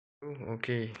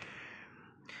Okay,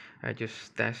 I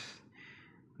just test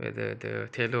whether the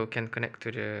Tello can connect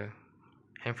to the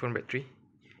handphone battery,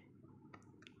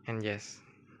 and yes,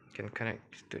 can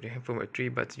connect to the handphone battery,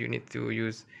 but you need to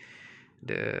use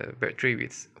the battery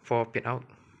with 4 pin out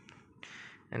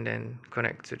and then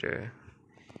connect to the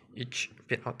each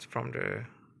pin out from the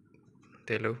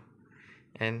Tello,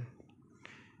 and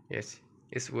yes,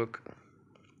 it's work.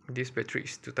 This battery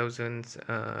is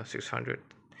 2600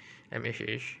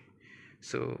 mAh,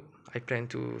 so I plan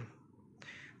to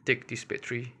take this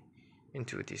battery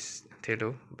into this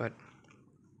Tello, but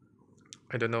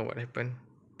I don't know what happened.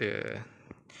 The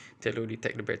Tello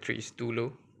detect the battery is too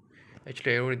low.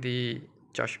 Actually, I already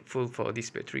charged full for this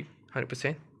battery,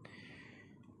 100%,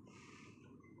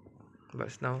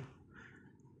 but now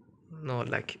not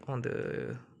like on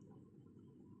the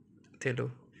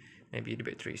Tello. Maybe the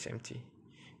battery is empty,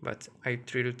 but I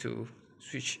tried to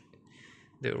switch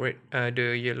the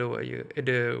the yellow wire,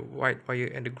 the white wire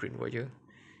and the green wire.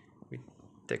 We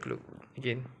take a look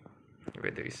again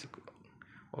whether it's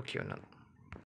okay or not.